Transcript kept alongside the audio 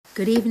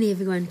Good evening,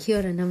 everyone. Kia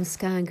ora,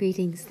 namaskar, and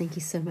greetings. Thank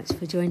you so much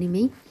for joining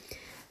me.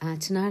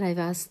 Tonight I've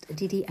asked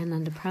Didi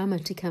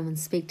Anandaprama to come and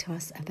speak to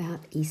us about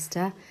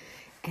Easter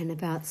and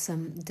about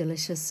some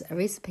delicious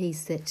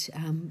recipes that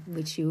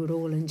which you would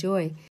all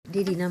enjoy.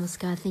 Didi,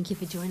 namaskar. Thank you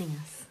for joining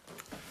us.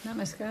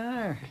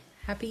 Namaskar.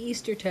 Happy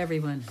Easter to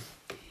everyone.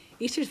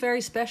 Easter's very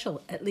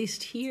special. At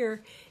least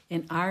here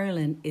in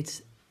Ireland,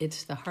 it's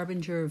the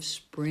harbinger of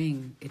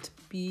spring. It's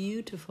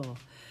beautiful.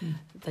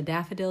 The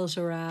daffodils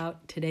are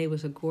out. Today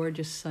was a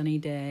gorgeous sunny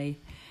day.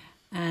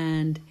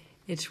 And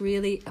it's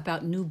really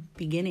about new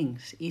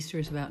beginnings. Easter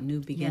is about new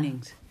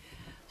beginnings. Yeah.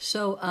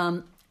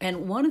 So,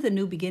 and one of the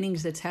new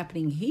beginnings that's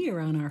happening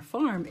here on our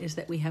farm is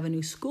that we have a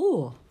new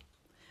school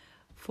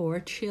for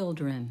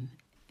children.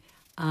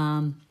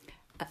 And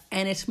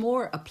it's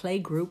more a play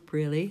group,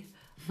 really,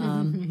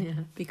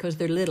 because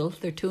they're little.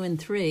 They're 2 and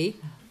 3.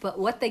 But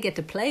what they get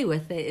to play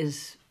with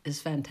is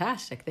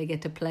fantastic. They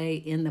get to play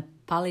in the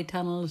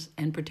polytunnels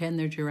and pretend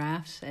they're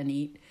giraffes and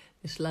eat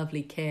this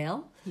lovely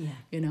kale,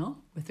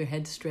 with their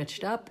heads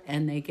stretched up.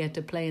 And they get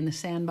to play in the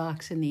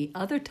sandbox in the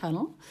other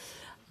tunnel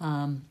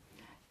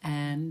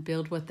and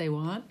build what they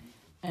want.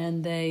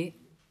 And they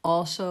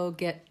also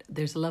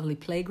there's a lovely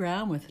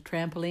playground with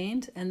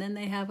trampolines, and then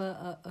they have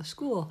a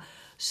school.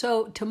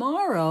 So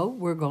tomorrow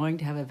we're going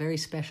to have a very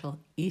special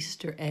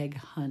Easter egg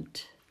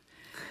hunt.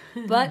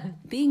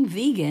 But being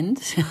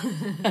vegans,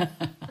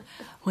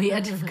 we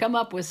had to come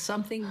up with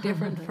something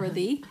different for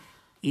the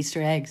Easter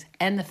eggs.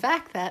 And the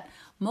fact that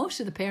most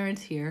of the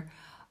parents here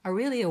are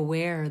really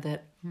aware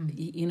that,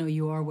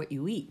 you are what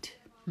you eat.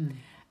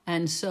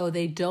 And so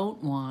they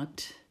don't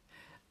want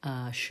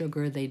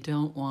sugar. They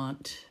don't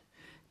want,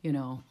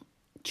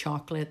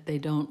 chocolate. They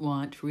don't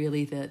want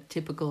really the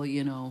typical,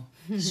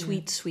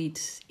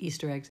 sweet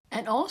Easter eggs.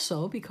 And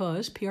also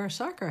because P.R.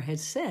 Sarkar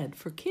has said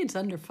for kids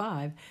under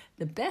 5,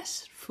 the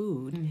best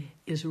food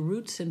is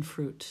roots and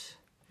fruits.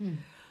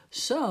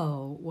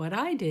 So what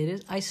I did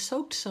is I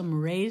soaked some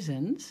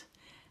raisins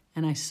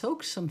and I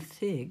soaked some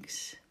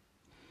figs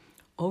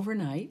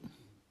overnight,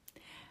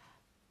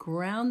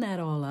 ground that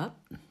all up,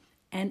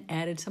 and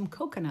added some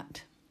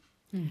coconut,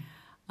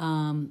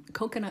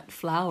 coconut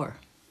flour.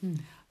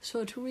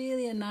 So it's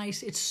really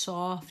it's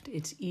soft,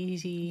 it's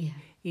easy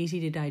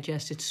to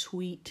digest, it's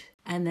sweet,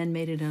 and then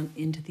made it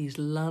into these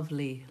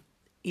lovely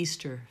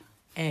Easter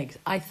eggs.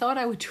 I thought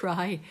I would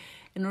try,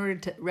 in order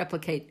to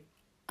replicate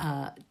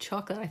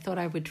chocolate, I thought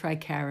I would try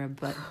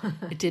carob, but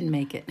it didn't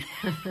make it.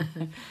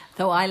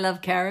 Though I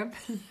love carob,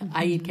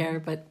 I eat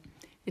carob, but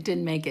it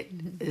didn't make it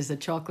as a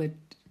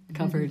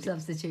chocolate-covered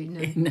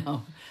substitute,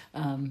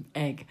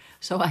 egg.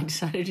 So I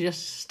decided to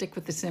just stick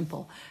with the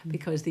simple,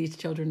 because these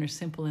children are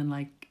simple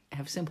and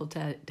have simple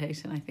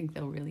taste, and I think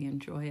they'll really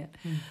enjoy it.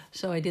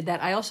 So I did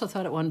that. I also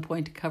thought at one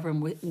point to cover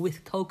them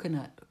with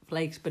coconut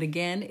flakes, but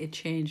again, it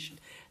changed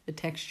the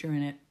texture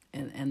in it,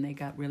 and they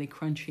got really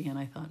crunchy, and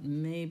I thought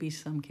maybe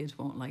some kids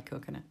won't like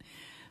coconut.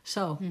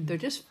 So they're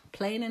just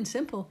plain and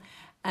simple,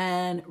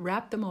 and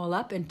wrap them all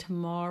up, and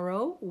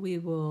tomorrow we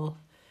will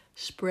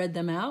spread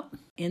them out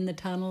in the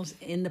tunnels,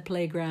 in the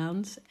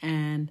playgrounds,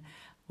 and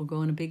we'll go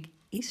on a big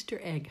Easter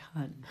egg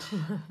hunt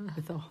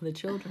with all the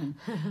children.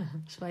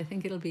 So I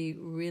think it'll be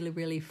really,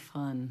 really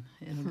fun.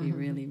 It'll be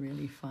really,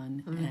 really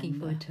fun. I'm looking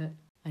forward to it.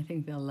 I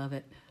think they'll love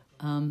it.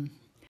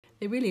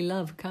 They really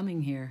love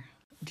coming here.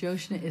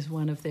 Joshna is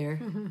one of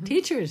their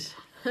teachers.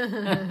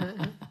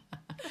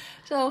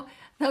 So,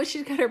 though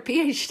she's got her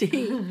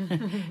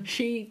PhD,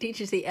 she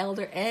teaches the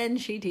elder and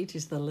she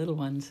teaches the little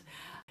ones.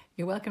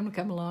 You're welcome to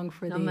come along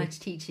for Not much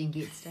teaching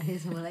gets done.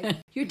 It's more like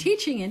you're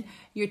teaching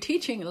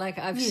like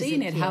I've music,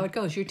 seen it, how it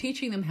goes. You're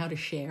teaching them how to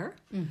share,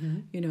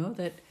 and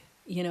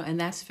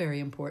that's very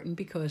important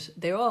because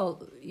they're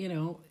all,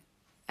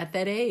 at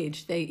that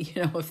age, they,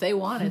 if they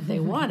want it, they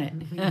want it.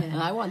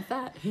 I want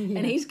that.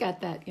 And he's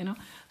got that,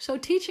 So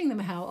teaching them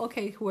how,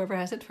 okay, whoever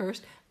has it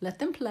first, let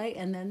them play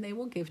and then they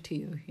will give to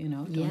you,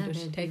 Don't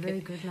just take very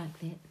it. good like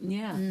that.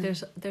 Yeah,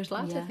 there's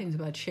lots of things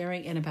about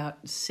sharing and about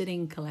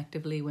sitting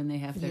collectively when they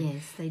have their...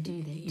 Yes, they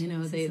do that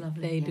too.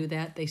 They do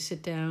that. They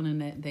sit down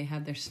and they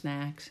have their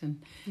snacks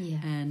and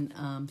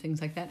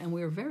things like that. And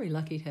we were very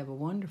lucky to have a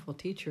wonderful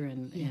teacher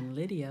in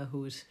Lydia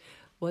who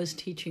was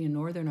teaching in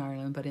Northern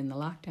Ireland, but in the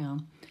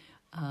lockdown,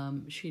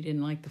 she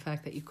didn't like the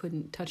fact that you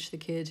couldn't touch the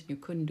kids and you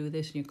couldn't do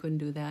this and you couldn't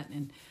do that.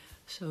 And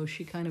so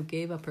she kind of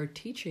gave up her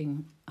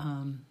teaching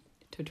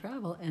to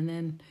travel and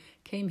then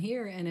came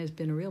here and has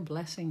been a real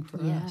blessing for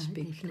us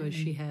because definitely.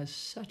 she has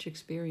such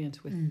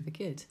experience with the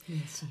kids.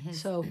 Yes, she has.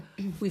 So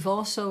we've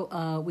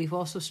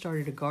also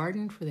started a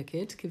garden for the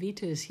kids.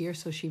 Kavita is here,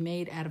 so she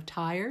made out of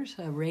tires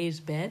a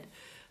raised bed.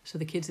 So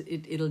the kids,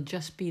 it'll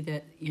just be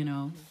that,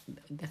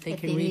 that they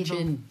can reach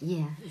level. in.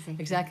 Yeah,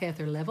 Exactly at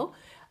their level.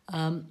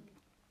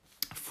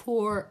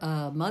 For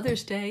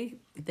Mother's Day,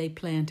 they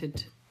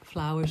planted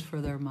flowers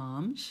for their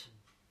moms,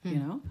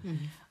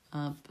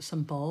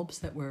 some bulbs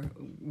that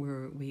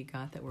we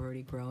got that were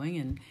already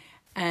growing,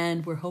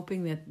 and we're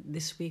hoping that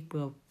this week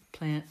we'll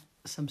plant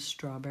some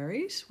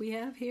strawberries we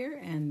have here,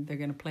 and they're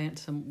going to plant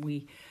some.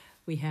 We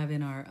have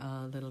in our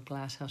little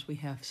glass house. We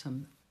have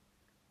some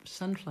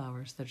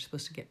sunflowers that are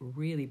supposed to get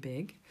really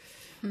big.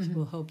 So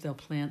we'll hope they'll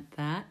plant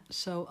that.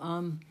 So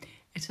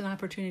it's an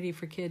opportunity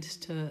for kids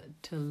to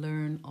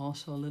learn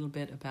also a little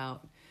bit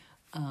about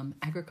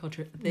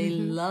agriculture. They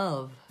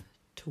love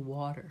to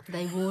water.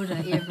 They water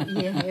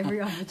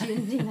every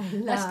opportunity. They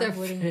love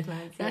watering the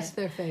plants. That's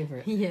their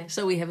favorite. Yeah.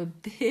 So we have a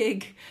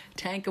big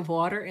tank of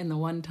water in the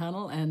one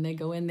tunnel, and they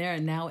go in there,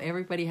 and now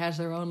everybody has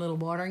their own little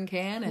watering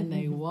can, and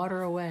they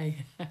water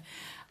away.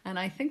 And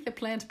I think the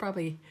plants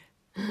probably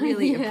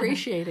really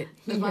appreciate it.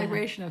 The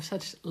vibration of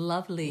such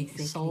lovely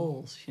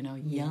souls,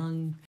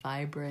 young,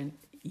 vibrant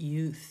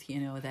youth,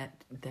 that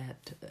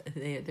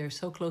they're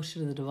so close to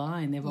the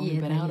divine. They've only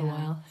been out a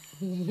while.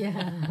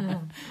 Yeah.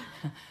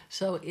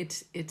 So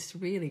it's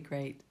really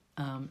great.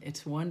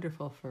 It's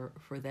wonderful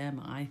for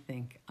them, I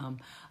think.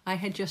 I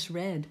had just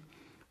read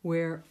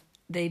where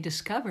they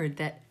discovered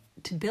that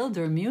to build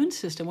their immune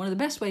system, one of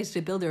the best ways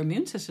to build their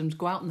immune system is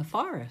go out in the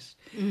forest.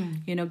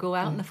 Go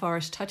out in the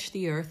forest, touch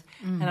the earth.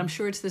 And I'm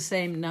sure it's the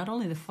same, not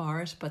only the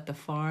forest, but the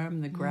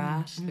farm, the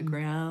grass, the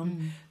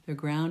ground. They're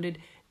grounded.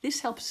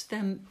 This helps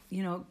them,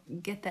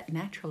 get that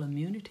natural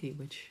immunity,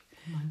 which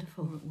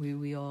wonderful.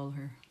 We all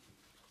are,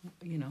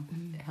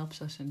 it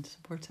helps us and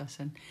supports us.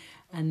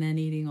 And then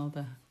eating all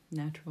the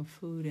natural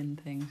food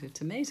and things. It's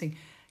amazing.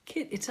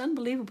 It's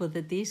unbelievable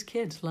that these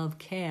kids love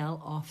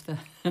kale off the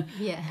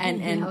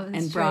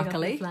and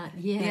broccoli.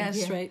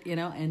 Straight,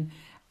 and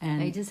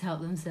they just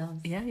help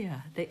themselves.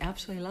 They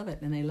absolutely love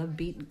it, and they love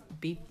beet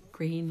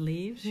green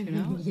leaves.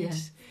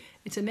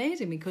 It's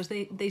amazing because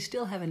they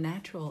still have a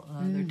natural.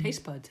 Their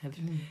taste buds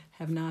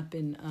have not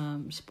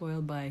been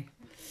spoiled by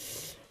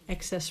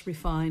excess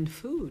refined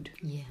food.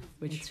 Yeah,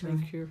 which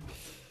makes your.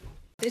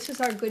 This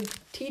is our good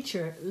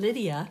teacher,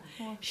 Lydia.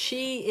 Yeah.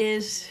 She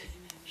is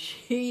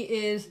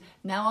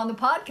now on the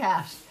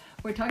podcast.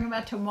 We're talking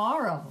about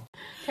tomorrow.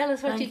 Tell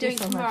us what you're doing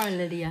tomorrow,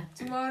 Lydia.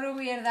 Tomorrow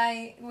we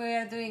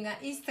are doing an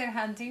Easter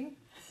hunting,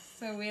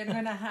 so we are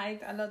going to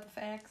hide a lot of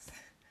eggs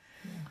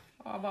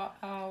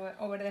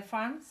over the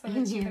farm, so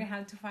the children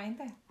have to find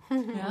them.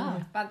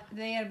 Yeah, but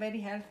they are very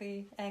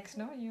healthy eggs,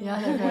 no?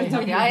 They're very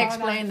healthy. I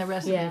explained the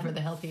recipe for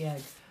the healthy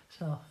egg,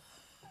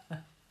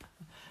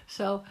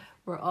 so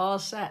we're all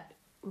set.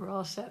 We're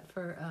all set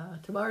for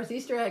tomorrow's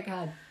Easter egg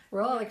hunt.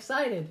 We're all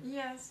excited.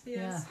 Yes.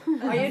 Yeah.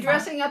 Are you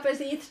dressing up as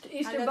the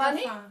Easter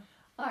bunny?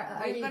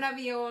 We're gonna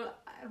be all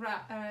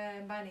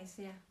bunnies.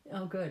 Yeah.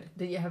 Oh, good.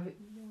 Do you have?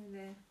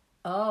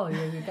 Oh,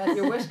 you got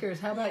your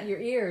whiskers. How about your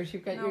ears?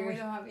 You've got no, your ears. we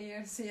don't have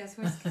ears. Yes,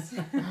 whiskers.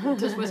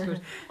 Just whiskers.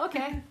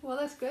 Okay. Well,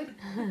 that's good.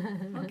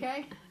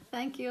 Okay.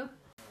 Thank you.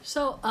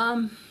 So,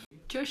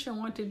 Joshua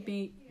wanted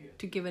me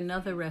to give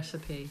another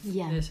recipe.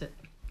 Yeah. Is it?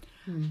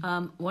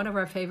 One of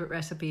our favorite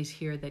recipes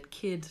here that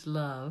kids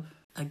love.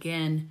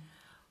 Again,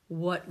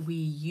 what we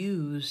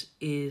use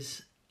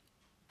is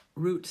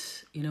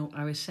roots.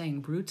 I was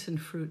saying roots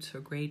and fruits are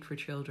great for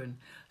children.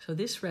 So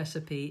this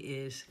recipe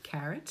is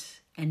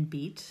carrots and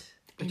beets.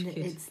 And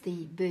it's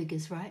the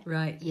burgers, right?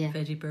 Right, yeah.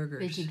 Veggie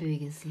burgers. Veggie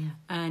burgers, yeah.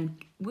 And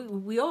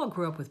we all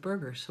grew up with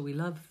burgers, so we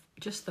love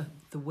just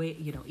the way,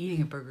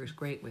 eating a burger is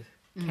great with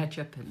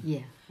ketchup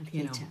and,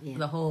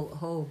 the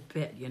whole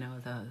bit,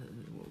 the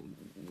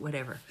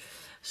whatever.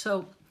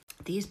 So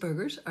these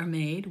burgers are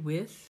made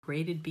with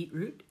grated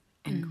beetroot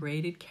and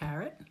grated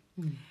carrot.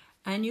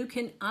 And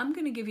I'm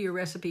going to give you a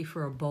recipe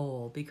for a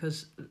bowl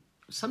because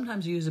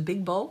sometimes you use a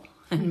big bowl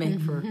and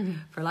make for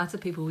lots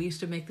of people. We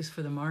used to make this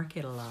for the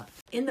market a lot.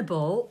 In the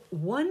bowl,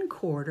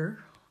 1/4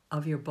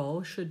 of your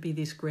bowl should be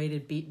these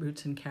grated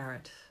beetroots and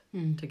carrots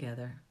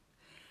together.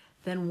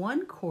 Then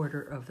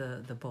 1/4 of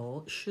the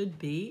bowl should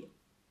be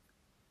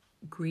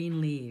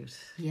green leaves.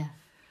 Yeah.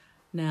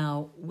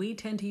 Now, we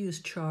tend to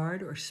use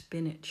chard or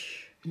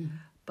spinach,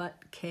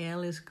 but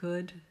kale is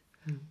good.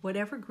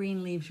 Whatever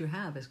green leaves you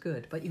have is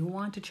good, but you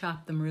want to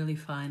chop them really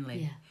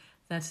finely. Yeah.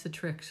 That's the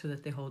trick so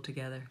that they hold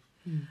together.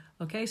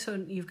 Okay, so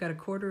you've got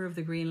 1/4 of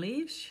the green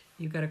leaves,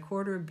 you've got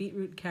 1/4 of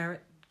beetroot,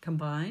 carrot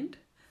combined,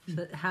 so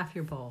that half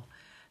your bowl.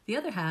 The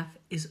other half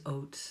is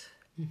oats.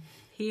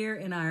 Here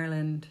in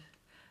Ireland,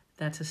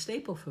 that's a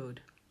staple food.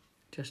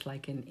 Just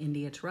like in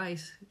India it's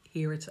rice,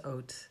 here it's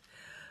oats.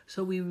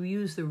 So we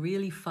use the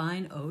really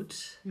fine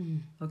oats,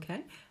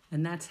 okay?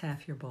 And that's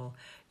half your bowl.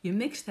 You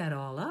mix that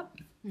all up.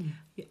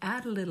 You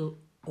add a little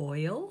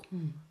oil.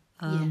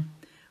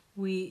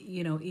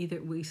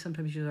 We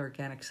sometimes use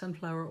organic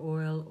sunflower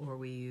oil or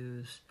we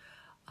use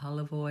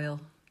olive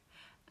oil.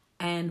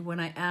 And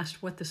when I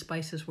asked what the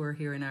spices were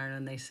here in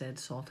Ireland, they said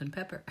salt and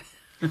pepper.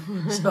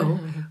 So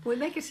we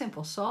make it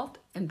simple, salt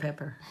and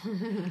pepper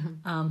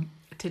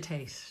to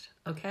taste,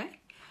 okay?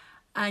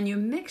 And you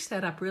mix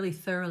that up really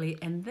thoroughly,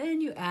 and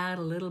then you add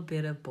a little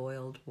bit of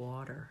boiled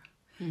water.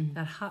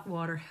 That hot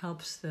water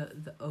helps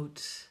the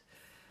oats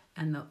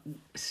and the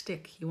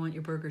stick. You want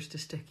your burgers to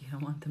stick. You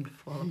don't want them to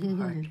fall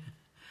apart.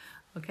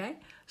 Okay?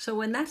 So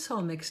when that's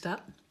all mixed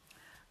up,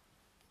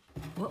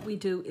 what we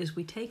do is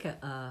we take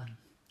a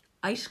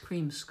ice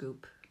cream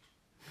scoop,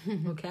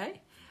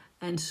 okay?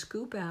 And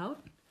scoop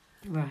out,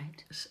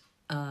 right?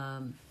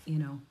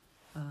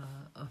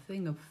 a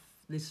thing of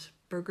this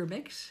burger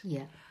mix.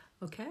 Yeah.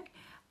 Okay.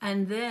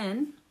 And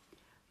then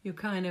you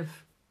kind of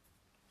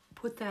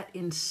put that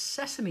in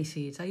sesame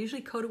seeds. I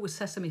usually coat it with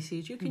sesame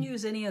seeds. You can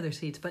use any other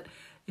seeds, but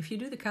if you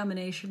do the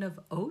combination of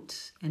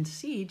oats and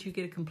seeds, you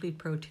get a complete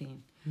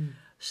protein.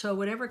 So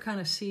whatever kind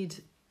of seeds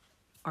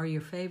are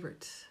your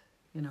favorites,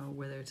 you know,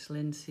 whether it's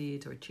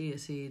linseeds or chia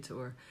seeds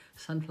or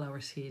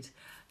sunflower seeds,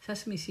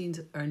 sesame seeds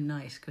are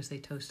nice because they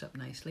toast up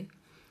nicely.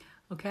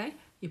 Okay,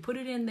 you put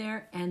it in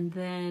there, and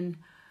then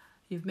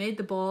you've made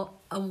the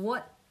ball.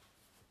 What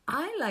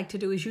I like to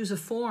do is use a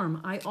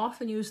form. I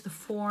often use the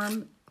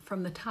form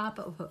from the top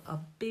of a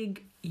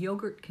big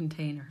yogurt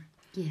container.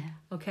 Yeah.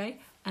 Okay,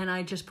 and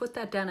I just put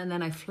that down, and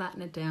then I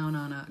flatten it down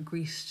on a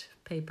greased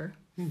paper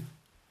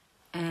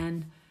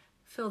and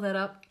fill that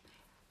up.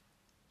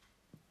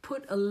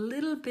 Put a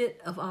little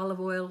bit of olive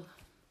oil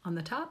on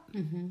the top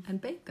and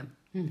bake them.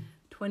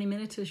 20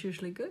 minutes is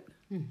usually good.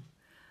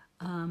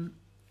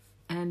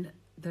 And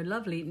they're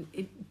lovely.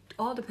 It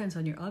all depends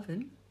on your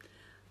oven.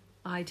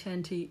 I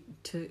tend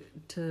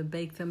to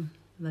bake them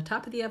on the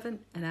top of the oven,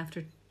 and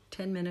after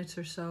 10 minutes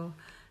or so,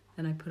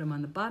 then I put them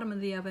on the bottom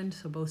of the oven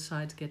so both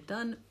sides get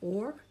done,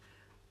 or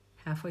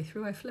halfway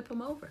through I flip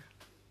them over.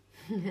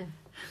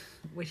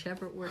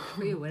 Whichever works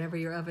for you, whatever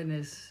your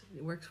oven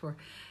works for.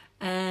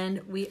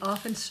 And we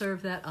often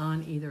serve that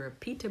on either a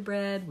pita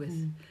bread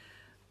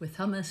with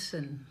hummus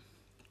and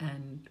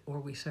or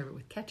we serve it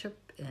with ketchup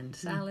and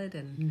salad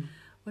and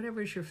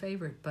whatever is your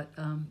favorite. But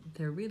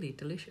they're really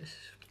delicious.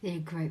 They're a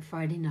great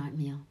Friday night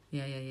meal.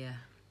 Yeah.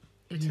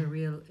 It's a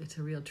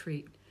real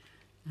treat.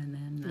 And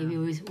then We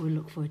always will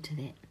look forward to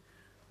that.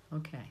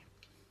 okay.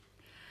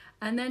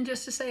 And then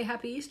just to say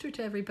Happy Easter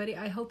to everybody,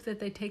 I hope that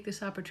they take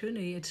this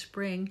opportunity. It's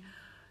spring,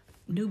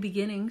 new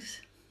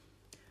beginnings.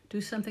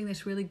 Do something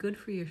that's really good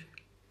for you.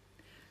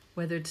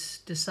 Whether it's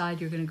decide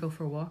you're going to go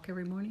for a walk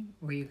every morning,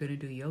 or you're going to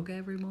do yoga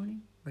every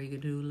morning, or you're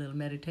going to do a little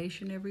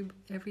meditation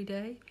every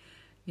day.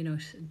 You know,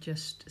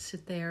 just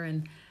sit there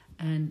and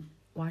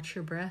watch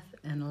your breath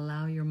and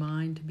allow your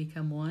mind to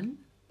become one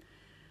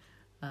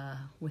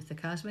with the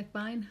cosmic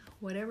mind.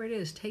 Whatever it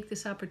is, take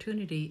this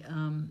opportunity.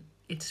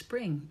 It's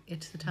spring.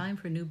 It's the time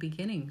for new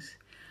beginnings.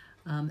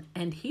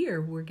 And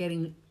here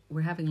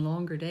we're having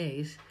longer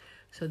days,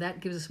 so that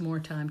gives us more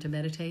time to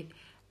meditate.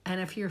 And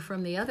if you're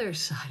from the other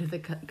side of the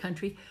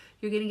country,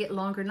 you're going to get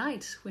longer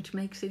nights, which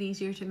makes it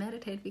easier to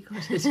meditate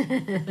because it's...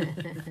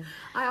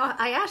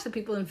 I asked the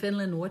people in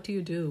Finland, what do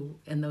you do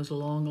in those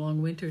long,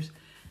 long winters?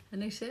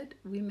 And they said,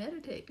 we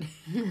meditate.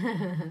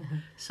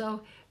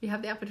 So you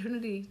have the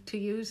opportunity to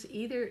use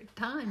either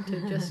time to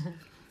just,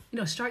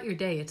 start your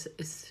day.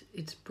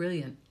 It's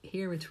brilliant.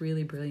 Here it's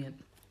really brilliant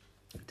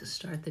to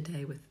start the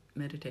day with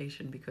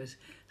meditation because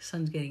the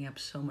sun's getting up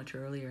so much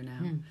earlier now.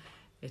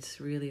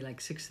 It's really like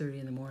 6:30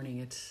 in the morning.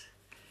 It's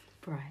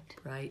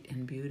bright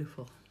and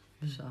beautiful.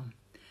 So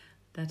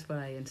that's what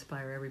I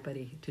inspire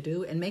everybody to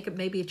do. And make it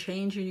maybe a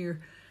change in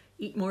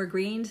eat more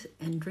greens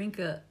and drink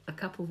a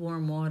cup of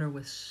warm water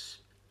with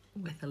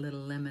a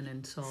little lemon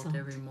and salt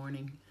every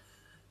morning.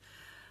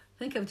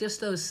 Think of just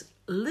those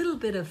little,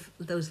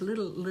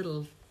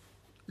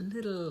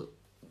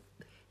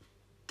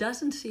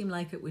 doesn't seem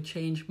like it would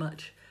change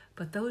much,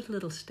 but those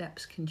little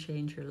steps can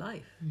change your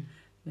life,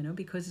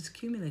 because it's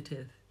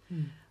cumulative.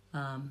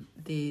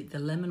 The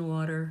lemon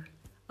water,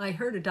 I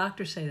heard a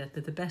doctor say that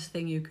the best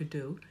thing you could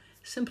do,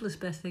 simplest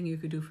best thing you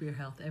could do for your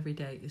health every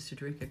day is to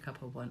drink a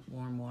cup of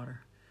warm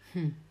water,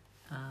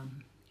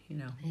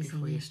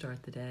 before you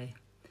start the day.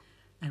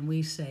 And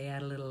we say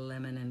add a little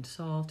lemon and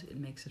salt. It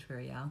makes it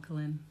very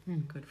alkaline,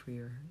 good for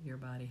your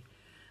body.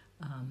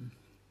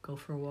 Go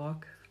for a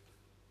walk.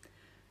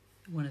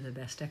 One of the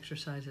best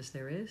exercises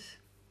there is.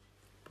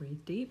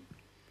 Breathe deep.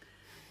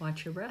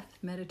 Watch your breath.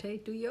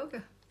 Meditate. Do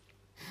yoga.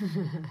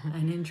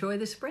 And enjoy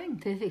the spring.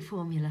 Perfect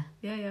formula.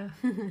 Yeah.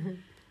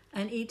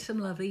 And eat some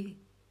lovely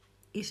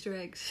Easter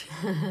eggs.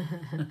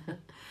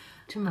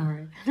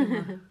 Tomorrow.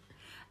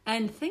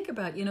 And think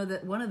about,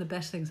 that one of the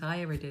best things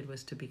I ever did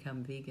was to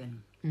become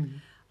vegan.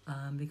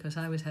 Because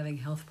I was having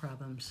health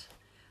problems.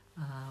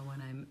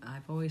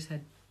 I've always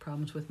had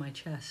problems with my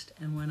chest.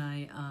 And when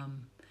I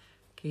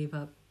gave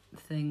up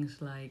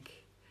things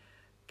like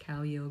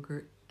cow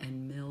yogurt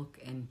and milk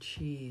and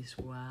cheese,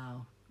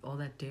 wow, all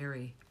that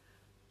dairy,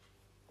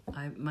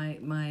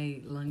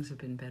 my lungs have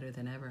been better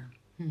than ever.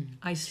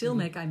 I still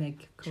make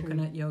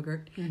coconut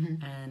yogurt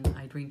and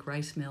I drink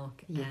rice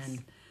milk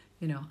and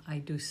I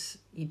do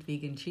eat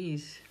vegan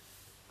cheese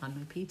on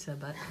my pizza,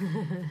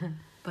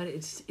 but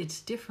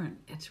it's different.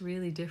 It's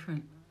really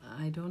different.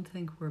 I don't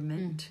think we're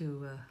meant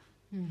to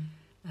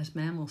as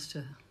mammals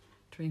to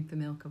drink the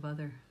milk of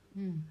other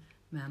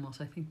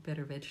mammals. I think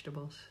better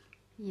vegetables.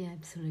 Yeah,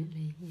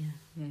 absolutely. Yeah.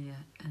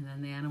 And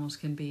then the animals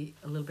can be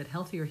a little bit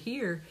healthier.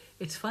 Here,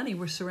 it's funny.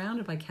 We're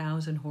surrounded by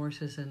cows and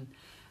horses and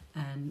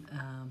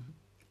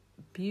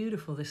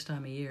beautiful this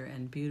time of year,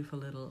 and beautiful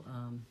little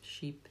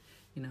sheep,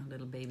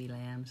 little baby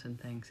lambs and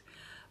things.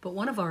 But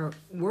one of our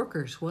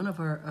workers, one of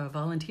our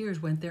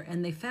volunteers, went there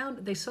and they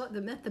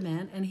met the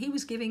man, and he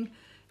was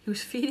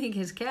feeding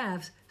his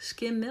calves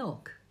skim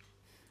milk,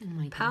 Oh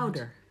my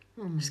powder.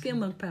 skim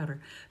milk powder,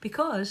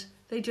 because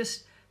they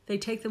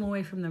take them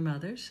away from their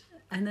mothers,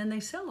 and then they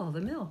sell all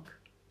the milk,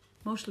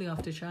 mostly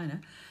off to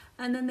China,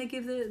 and then they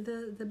give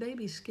the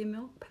babies skim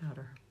milk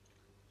powder.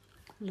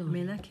 Lord. I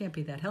mean, that can't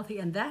be that healthy.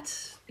 And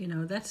this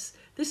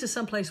is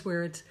someplace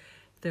where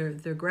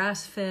they're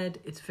grass fed.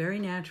 It's very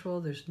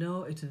natural.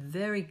 It's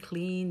very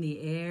clean,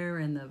 the air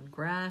and the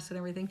grass and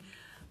everything,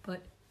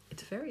 but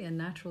it's very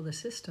unnatural. The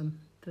system,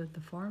 the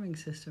farming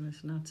system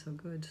is not so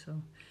good.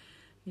 So,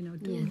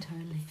 Totally.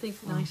 think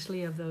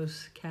nicely of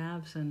those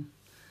calves and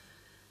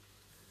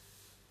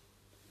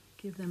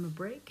give them a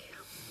break,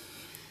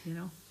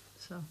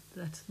 So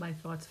that's my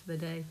thoughts for the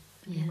day.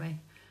 Anyway,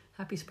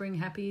 happy spring,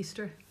 happy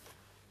Easter.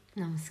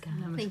 Namaskar.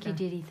 Namaskar. Thank you,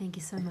 Didi. Thank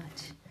you so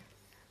much.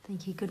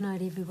 Thank you. Good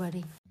night,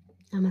 everybody.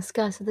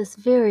 Namaskar. So this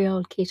very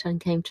old kirtan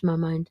came to my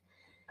mind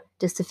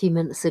just a few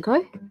minutes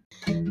ago.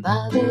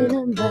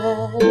 Bhavanam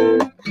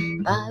bhavanam,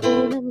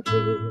 bhavanam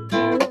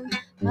kevalam,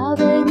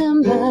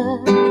 bhavanam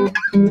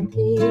bhavanam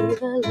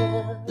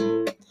kevalam,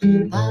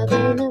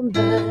 bhavanam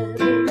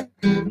bhavanam,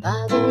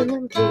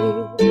 bhavanam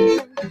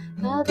kevalam,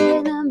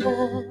 bhavanam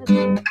bhavanam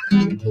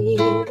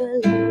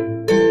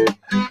kevalam,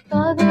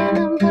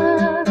 bhavanam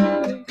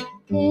bhavanam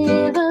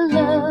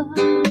kevalam,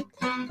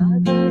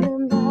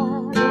 bhavanam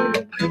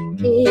bhavanam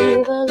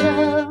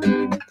kevalam,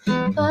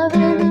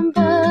 bhavanam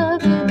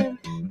bhavanam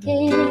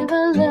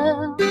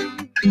kevalam,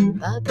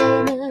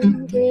 bhavanam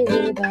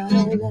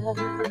kevalam,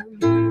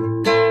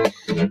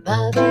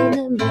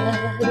 bhavanam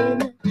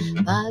bhavanam,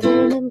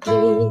 bhavanam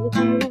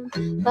kevalam,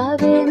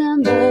 bhavanam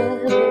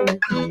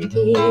bhavanam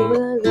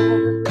kevalam.